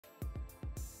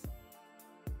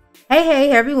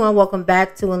Hey everyone, welcome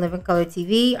back to In Living Color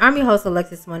TV. I'm your host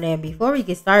Alexis Monet, and before we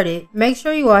get started, make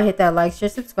sure you all hit that like, share,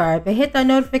 subscribe, and hit that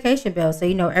notification bell so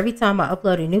you know every time I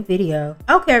upload a new video.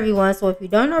 Okay everyone, so if you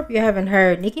don't know, if you haven't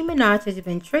heard, Nicki Minaj has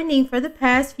been trending for the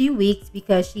past few weeks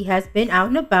because she has been out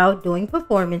and about doing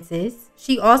performances.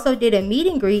 She also did a meet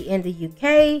and greet in the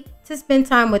UK to spend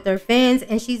time with her fans,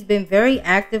 and she's been very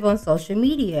active on social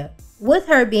media. With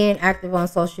her being active on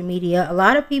social media, a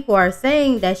lot of people are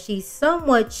saying that she's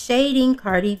somewhat shading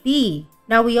Cardi B.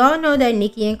 Now, we all know that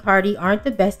Nicki and Cardi aren't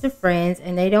the best of friends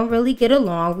and they don't really get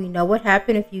along. We know what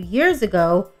happened a few years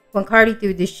ago when Cardi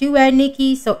threw the shoe at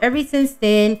Nicki. So ever since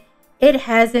then, it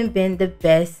hasn't been the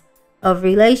best of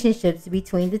relationships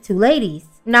between the two ladies.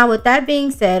 Now, with that being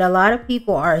said, a lot of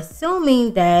people are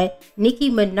assuming that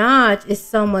Nicki Minaj is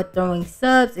somewhat throwing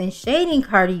subs and shading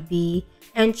Cardi B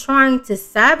and trying to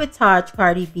sabotage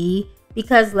Cardi B,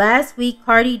 because last week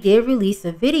Cardi did release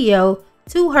a video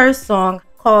to her song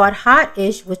called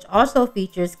Hot-ish, which also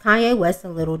features Kanye West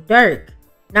and Lil Durk.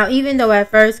 Now, even though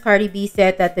at first Cardi B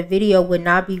said that the video would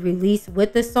not be released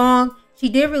with the song, she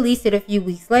did release it a few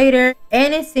weeks later,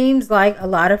 and it seems like a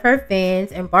lot of her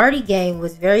fans and Barty Gang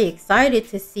was very excited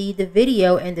to see the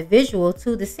video and the visual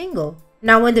to the single.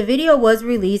 Now, when the video was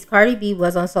released, Cardi B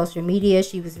was on social media.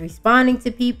 She was responding to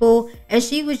people, and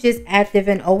she was just active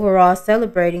and overall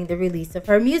celebrating the release of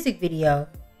her music video.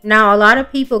 Now, a lot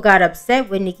of people got upset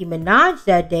with Nicki Minaj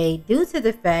that day due to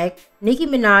the fact Nicki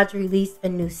Minaj released a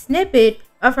new snippet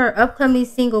of her upcoming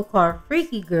single called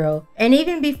Freaky Girl. And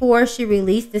even before she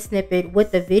released the snippet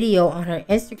with the video on her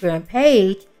Instagram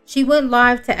page, she went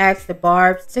live to ask the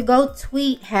Barbs to go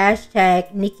tweet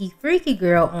hashtag Nicki Freaky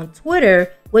Girl on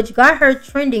Twitter, which got her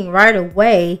trending right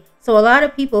away. So a lot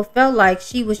of people felt like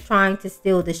she was trying to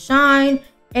steal the shine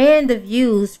and the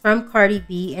views from Cardi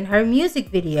B in her music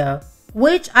video,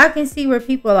 which I can see where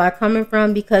people are coming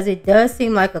from, because it does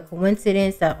seem like a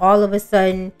coincidence that all of a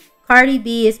sudden Cardi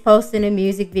B is posting a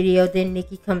music video, then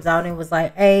Nicki comes out and was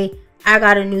like, hey, I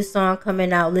got a new song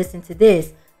coming out, listen to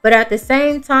this. But at the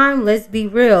same time, let's be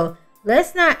real.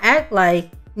 Let's not act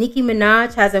like Nicki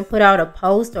Minaj hasn't put out a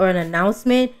post or an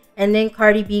announcement and then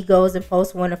Cardi B goes and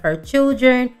posts one of her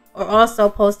children or also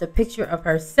posts a picture of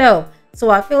herself.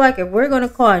 So I feel like if we're going to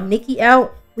call Nicki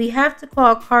out, we have to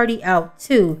call Cardi out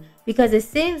too, because it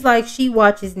seems like she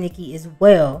watches Nicki as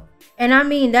well. And I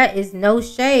mean, that is no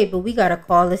shade, but we got to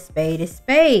call a spade a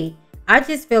spade. I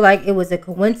just feel like it was a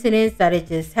coincidence that it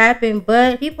just happened,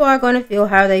 but people are going to feel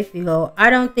how they feel. I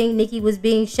don't think Nicki was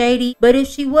being shady, but if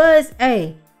she was,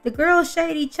 hey, the girls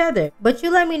shade each other. But you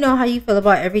let me know how you feel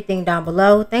about everything down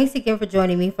below. Thanks again for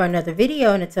joining me for another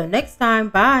video, and until next time,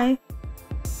 bye.